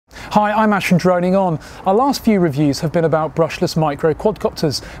Hi, I'm Ash from DroningON. Our last few reviews have been about brushless micro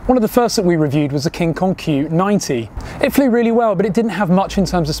quadcopters. One of the first that we reviewed was the KingKong Q90. It flew really well, but it didn't have much in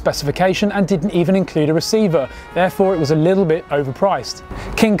terms of specification and didn't even include a receiver. Therefore, it was a little bit overpriced.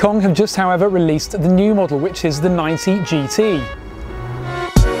 KingKong have just, however, released the new model, which is the 90GT.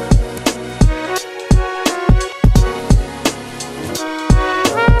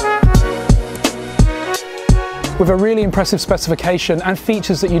 With a really impressive specification and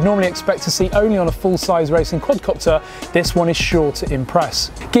features that you'd normally expect to see only on a full-size racing quadcopter, this one is sure to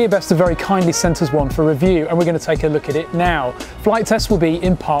impress. GearBest have very kindly sent us one for review, and we're going to take a look at it now. Flight test will be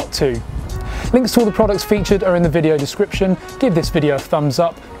in part 2. Links to all the products featured are in the video description. Give this video a thumbs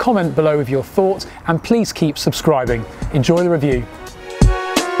up, comment below with your thoughts, and please keep subscribing. Enjoy the review.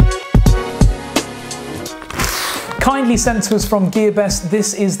 Kindly sent to us from GearBest,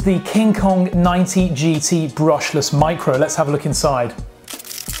 this is the KingKong 90GT Brushless Micro. Let's have a look inside.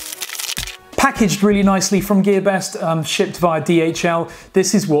 Packaged really nicely from GearBest, shipped via DHL.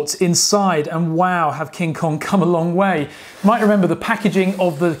 This is what's inside, and wow, have KingKong come a long way. You might remember the packaging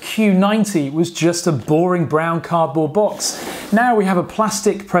of the Q90 was just a boring brown cardboard box. Now we have a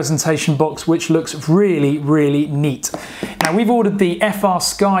plastic presentation box which looks really, really neat. Now we've ordered the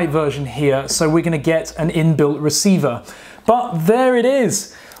FrSky version here, so we're going to get an inbuilt receiver. But there it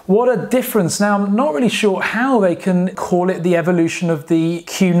is. What a difference. Now, I'm not really sure how they can call it the evolution of the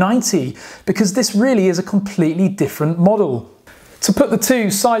Q90, because this really is a completely different model. To put the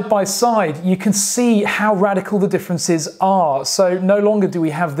two side by side, you can see how radical the differences are. So no longer do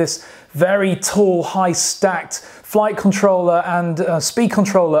we have this very tall, high stacked flight controller and speed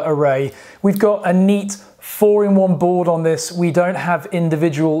controller array. We've got a neat 4-in-1 board on this. We don't have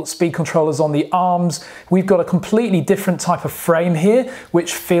individual speed controllers on the arms. We've got a completely different type of frame here,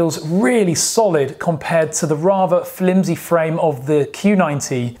 which feels really solid compared to the rather flimsy frame of the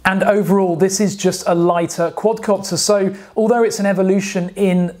Q90. And overall, this is just a lighter quadcopter. So although it's an evolution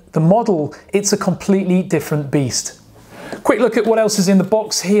in the model, it's a completely different beast. Quick look at what else is in the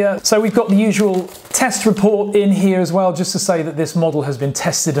box here. So we've got the usual test report in here as well, just to say that this model has been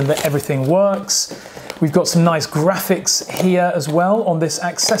tested and that everything works. We've got some nice graphics here as well on this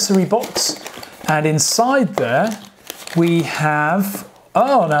accessory box. And inside there, we have,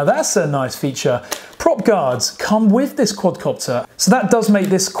 oh, now that's a nice feature. Prop guards come with this quadcopter. So that does make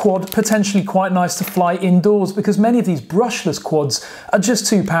this quad potentially quite nice to fly indoors, because many of these brushless quads are just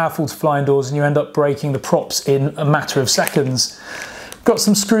too powerful to fly indoors and you end up breaking the props in a matter of seconds. Got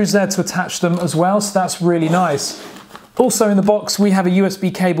some screws there to attach them as well, so that's really nice. Also in the box, we have a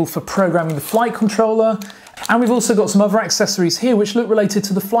USB cable for programming the flight controller. And we've also got some other accessories here which look related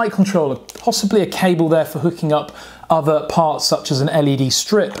to the flight controller, possibly a cable there for hooking up other parts such as an LED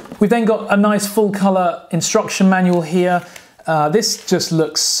strip. We've then got a nice full color instruction manual here. This just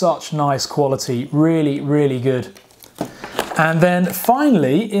looks such nice quality, really, really good. And then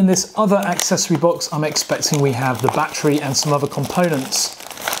finally, in this other accessory box, I'm expecting we have the battery and some other components.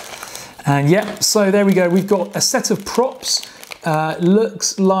 And yeah, so there we go. We've got a set of props.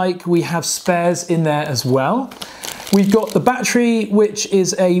 Looks like we have spares in there as well. We've got the battery, which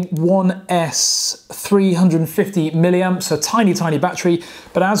is a 1S 350 milliamps, so tiny, tiny battery.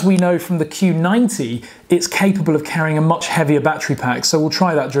 But as we know from the Q90, it's capable of carrying a much heavier battery pack. So we'll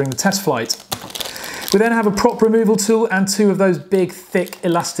try that during the test flight. We then have a prop removal tool and two of those big, thick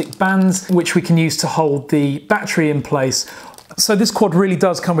elastic bands, which we can use to hold the battery in place. So this quad really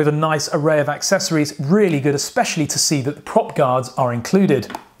does come with a nice array of accessories, really good, especially to see that the prop guards are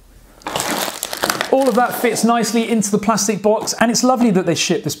included. All of that fits nicely into the plastic box, and it's lovely that they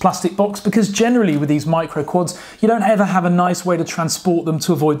ship this plastic box, because generally with these micro quads, you don't ever have a nice way to transport them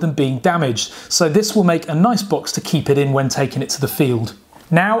to avoid them being damaged. So this will make a nice box to keep it in when taking it to the field.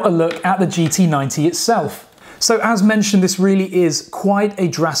 Now a look at the GT90 itself. So as mentioned, this really is quite a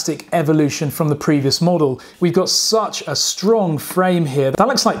drastic evolution from the previous model. We've got such a strong frame here. That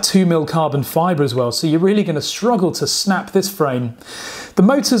looks like 2mm carbon fibre as well, so you're really going to struggle to snap this frame. The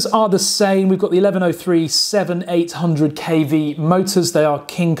motors are the same. We've got the 1103 7800 kV motors. They are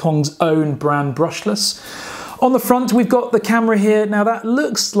KingKong's own brand brushless. On the front, we've got the camera here. Now that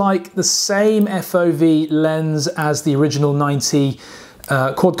looks like the same FOV lens as the original 90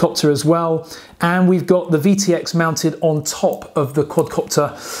 quadcopter as well, and we've got the VTX mounted on top of the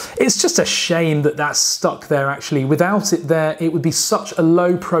quadcopter. It's just a shame that that's stuck there actually. Without it there, it would be such a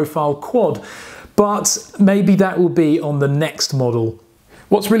low profile quad, but maybe that will be on the next model.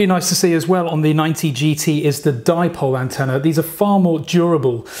 What's really nice to see as well on the 90GT is the dipole antenna. These are far more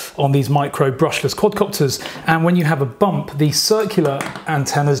durable on these micro brushless quadcopters, and when you have a bump, the circular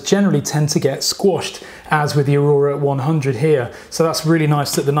antennas generally tend to get squashed, as with the Aurora 100 here. So that's really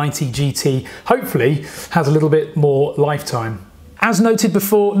nice that the 90GT hopefully has a little bit more lifetime. As noted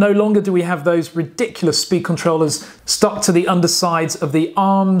before, no longer do we have those ridiculous speed controllers stuck to the undersides of the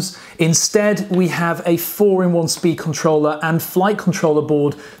arms. Instead, we have a 4-in-1 speed controller and flight controller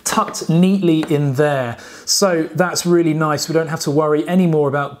board tucked neatly in there. So that's really nice. We don't have to worry anymore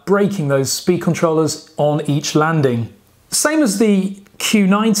about breaking those speed controllers on each landing. Same as the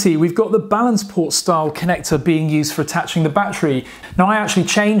Q90, we've got the balance port style connector being used for attaching the battery. Now I actually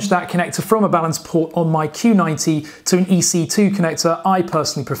changed that connector from a balance port on my Q90 to an EC2 connector. I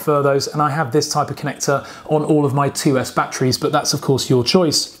personally prefer those, and I have this type of connector on all of my 2S batteries, but that's of course your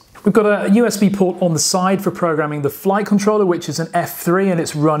choice. We've got a USB port on the side for programming the flight controller, which is an F3, and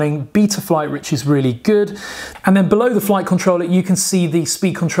it's running BetaFlight, which is really good. And then below the flight controller, you can see the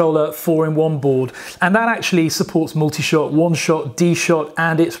speed controller 4-in-1 board, and that actually supports multi-shot, one-shot, D-shot,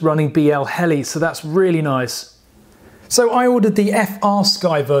 and it's running BL Heli, so that's really nice. So I ordered the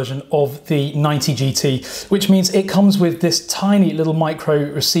FrSky version of the 90GT, which means it comes with this tiny little micro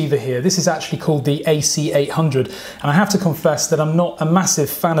receiver here. This is actually called the AC800, and I have to confess that I'm not a massive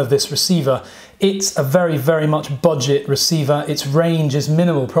fan of this receiver. It's a very, very much budget receiver. Its range is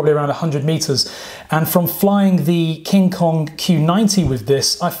minimal, probably around 100 meters. And from flying the KingKong Q90 with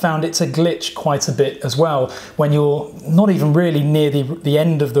this, I found it to glitch quite a bit as well when you're not even really near the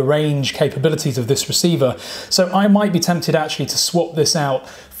end of the range capabilities of this receiver. So I might be tempted actually to swap this out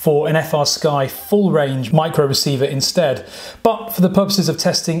for an FrSky full range micro receiver instead. But for the purposes of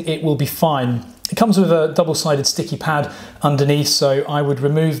testing, it will be fine. It comes with a double-sided sticky pad underneath, so I would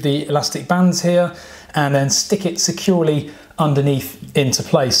remove the elastic bands here and then stick it securely underneath into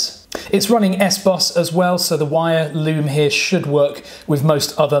place. It's running S-Bus as well, so the wire loom here should work with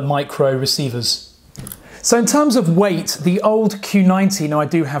most other micro receivers. So in terms of weight, the old Q90, now I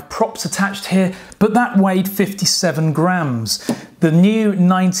do have props attached here, but that weighed 57 grams. The new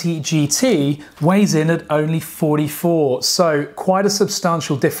 90GT weighs in at only 44, so quite a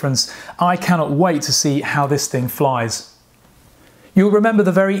substantial difference. I cannot wait to see how this thing flies. You'll remember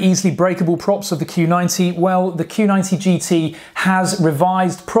the very easily breakable props of the Q90. Well, the Q90GT has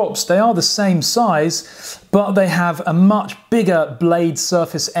revised props. They are the same size, but they have a much bigger blade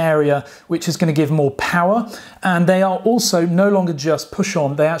surface area, which is going to give more power. And they are also no longer just push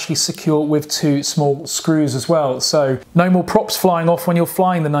on, they actually secure with 2 small screws as well. So no more props flying off when you're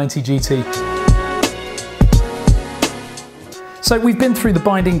flying the 90GT. So we've been through the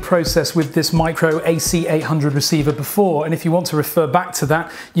binding process with this micro AC800 receiver before, and if you want to refer back to that,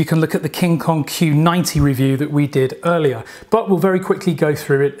 you can look at the KingKong Q90 review that we did earlier, but we'll very quickly go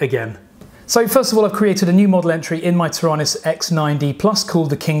through it again. So first of all, I've created a new model entry in my Taranis X9D Plus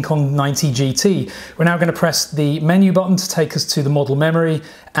called the KingKong 90GT. We're now going to press the menu button to take us to the model memory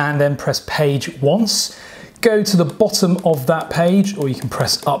and then press page once. Go to the bottom of that page, or you can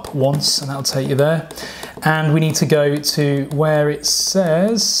press up once and that'll take you there. And we need to go to where it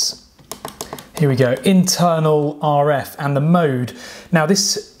says, here we go, internal RF and the mode. Now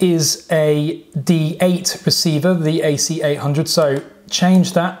this is a D8 receiver, the AC800, so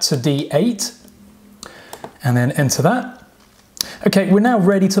change that to D8 and then enter that. Okay, we're now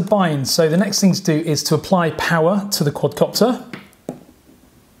ready to bind. So the next thing to do is to apply power to the quadcopter.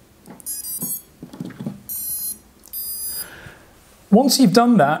 Once you've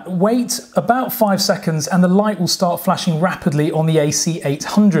done that, wait about 5 seconds and the light will start flashing rapidly on the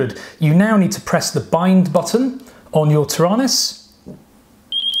AC800. You now need to press the bind button on your Taranis,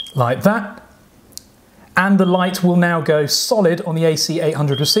 like that. And the light will now go solid on the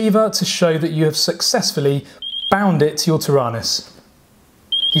AC800 receiver to show that you have successfully bound it to your Taranis.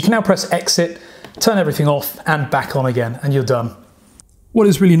 You can now press exit, turn everything off and back on again, and you're done. What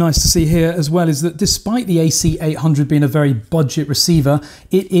is really nice to see here as well is that despite the AC800 being a very budget receiver,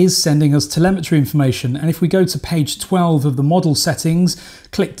 it is sending us telemetry information. And if we go to page 12 of the model settings,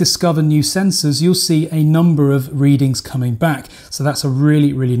 click Discover New Sensors, you'll see a number of readings coming back. So that's a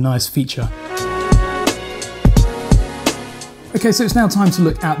really, really nice feature. Okay, so it's now time to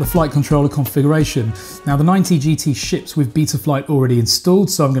look at the flight controller configuration. Now the 90GT ships with BetaFlight already installed,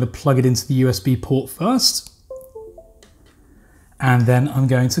 so I'm going to plug it into the USB port first. And then I'm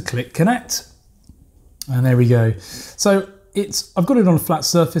going to click connect. And there we go. So I've got it on a flat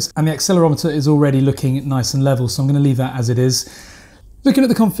surface and the accelerometer is already looking nice and level, so I'm going to leave that as it is. Looking at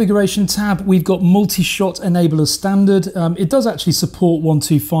the configuration tab, we've got multi-shot enable as standard. It does actually support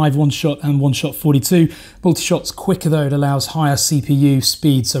 125, one shot and one shot 42. Multi-shot's quicker though, it allows higher CPU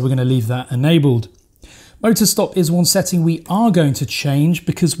speed, so we're going to leave that enabled. Motor stop is one setting we are going to change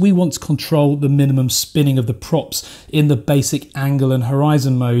because we want to control the minimum spinning of the props in the basic angle and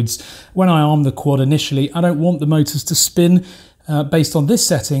horizon modes. When I arm the quad initially, I don't want the motors to spin based on this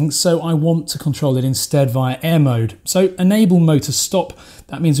setting, so I want to control it instead via air mode. So enable motor stop,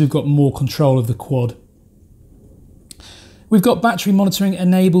 that means we've got more control of the quad. We've got battery monitoring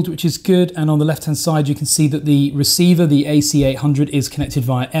enabled, which is good, and on the left hand side you can see that the receiver, the AC800, is connected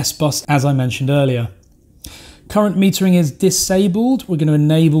via S-Bus, as I mentioned earlier. Current metering is disabled. We're going to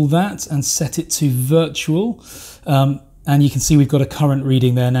enable that and set it to virtual, and you can see we've got a current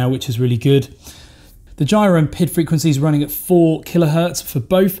reading there now, which is really good. The gyro and PID frequency is running at 4 kHz for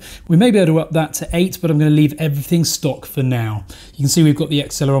both. We may be able to up that to 8, but I'm going to leave everything stock for now. You can see we've got the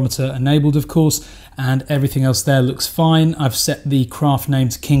accelerometer enabled, of course, and everything else there looks fine. I've set the craft name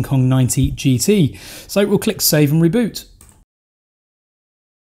to KingKong 90GT. So we'll click Save and Reboot.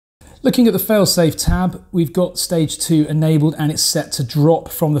 Looking at the failsafe tab, we've got stage 2 enabled and it's set to drop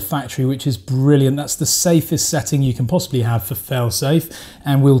from the factory, which is brilliant. That's the safest setting you can possibly have for failsafe,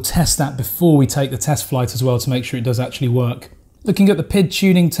 and we'll test that before we take the test flight as well to make sure it does actually work. Looking at the PID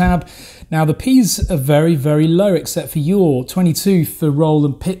tuning tab, now the P's are very, very low except for yaw, 22 for roll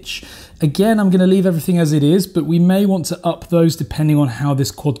and pitch. Again, I'm going to leave everything as it is, but we may want to up those depending on how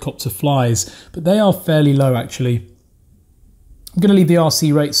this quadcopter flies, but they are fairly low actually. I'm going to leave the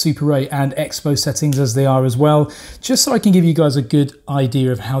RC rate, super rate and expo settings as they are as well, just so I can give you guys a good idea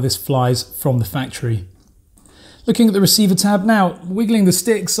of how this flies from the factory. Looking at the receiver tab now, wiggling the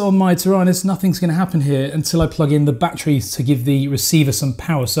sticks on my Taranis, nothing's going to happen here until I plug in the batteries to give the receiver some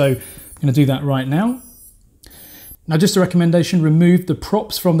power, so I'm going to do that right now. Now just a recommendation, remove the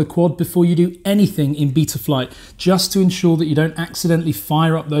props from the quad before you do anything in BetaFlight, just to ensure that you don't accidentally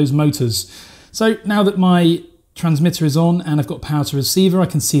fire up those motors. So now that my transmitter is on and I've got power to receiver, I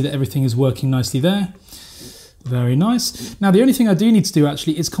can see that everything is working nicely there. Very nice. Now the only thing I do need to do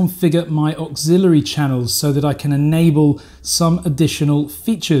actually is configure my auxiliary channels so that I can enable some additional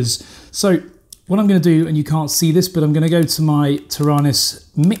features. So what I'm going to do, and you can't see this, but I'm going to go to my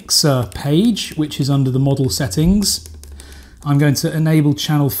Taranis mixer page, which is under the model settings. I'm going to enable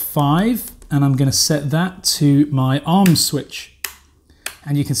channel 5 and I'm going to set that to my arm switch.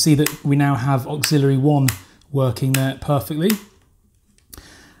 And you can see that we now have auxiliary 1 working there perfectly.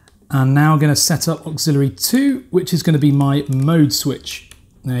 And now I'm going to set up auxiliary 2, which is going to be my mode switch.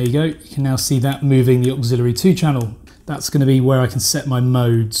 There you go. You can now see that moving the auxiliary 2 channel. That's going to be where I can set my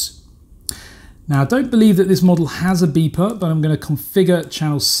modes. Now I don't believe that this model has a beeper, but I'm going to configure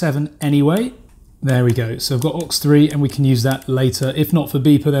channel 7 anyway. There we go. So I've got aux 3 and we can use that later. If not for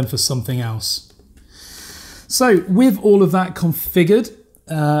beeper, then for something else. So with all of that configured,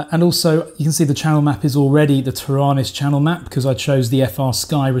 and also you can see the channel map is already the Taranis channel map because I chose the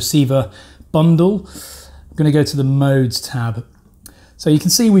FrSky receiver bundle. I'm going to go to the modes tab. So you can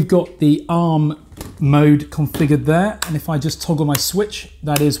see we've got the ARM mode configured there, and if I just toggle my switch,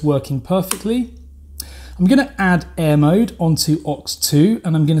 that is working perfectly. I'm going to add air mode onto aux 2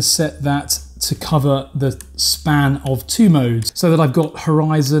 and I'm going to set that to cover the span of 2 modes so that I've got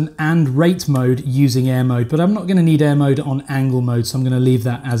horizon and rate mode using air mode, but I'm not going to need air mode on angle mode, so I'm going to leave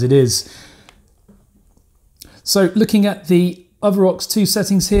that as it is. So looking at the other aux 2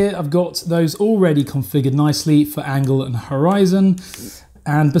 settings here, I've got those already configured nicely for angle and horizon.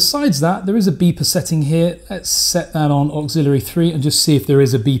 And besides that, there is a beeper setting here. Let's set that on auxiliary 3 and just see if there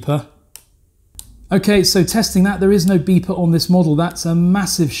is a beeper. Okay, so testing that, there is no beeper on this model. That's a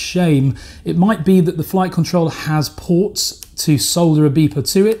massive shame. It might be that the flight controller has ports to solder a beeper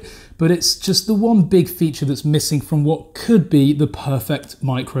to it, but it's just the one big feature that's missing from what could be the perfect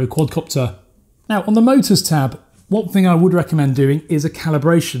micro quadcopter. Now on the motors tab, one thing I would recommend doing is a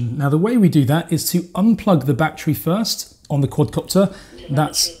calibration. Now the way we do that is to unplug the battery first on the quadcopter.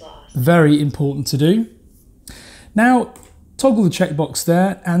 That's very important to do. Now, toggle the checkbox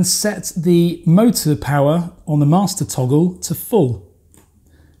there and set the motor power on the master toggle to full.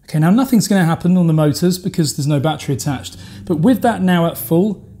 Okay, now nothing's going to happen on the motors because there's no battery attached, but with that now at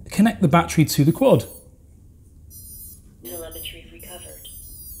full, connect the battery to the quad. Telemetry recovered.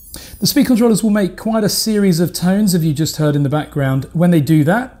 The speed controllers will make quite a series of tones, as you just heard in the background. When they do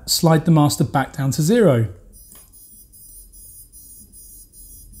that, slide the master back down to 0.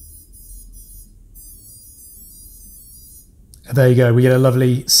 There you go, we get a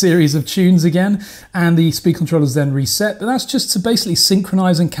lovely series of tunes again, and the speed controllers then reset, but that's just to basically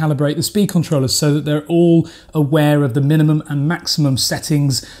synchronize and calibrate the speed controllers so that they're all aware of the minimum and maximum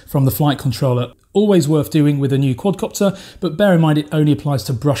settings from the flight controller. Always worth doing with a new quadcopter, but bear in mind it only applies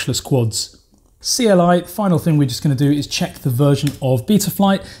to brushless quads. CLI, final thing we're just going to do is check the version of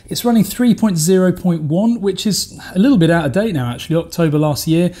BetaFlight. It's running 3.0.1, which is a little bit out of date now actually, October last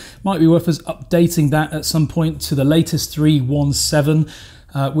year. Might be worth us updating that at some point to the latest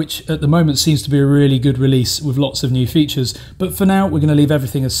 3.1.7, which at the moment seems to be a really good release with lots of new features. But for now, we're going to leave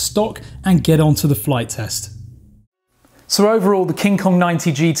everything as stock and get on to the flight test. So overall, the KingKong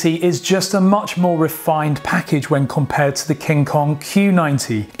 90GT is just a much more refined package when compared to the KingKong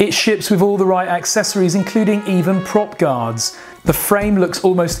Q90. It ships with all the right accessories, including even prop guards. The frame looks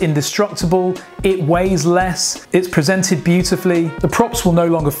almost indestructible, it weighs less, it's presented beautifully, the props will no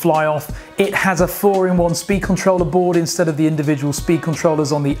longer fly off, it has a 4-in-1 speed controller board instead of the individual speed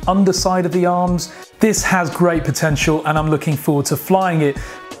controllers on the underside of the arms. This has great potential and I'm looking forward to flying it.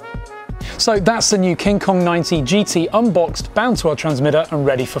 So that's the new KingKong 90GT unboxed, bound to our transmitter and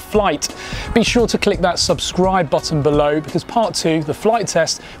ready for flight. Be sure to click that subscribe button below because part 2, the flight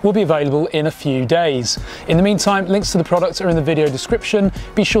test, will be available in a few days. In the meantime, links to the products are in the video description.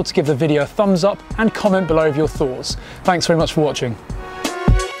 Be sure to give the video a thumbs up and comment below with your thoughts. Thanks very much for watching.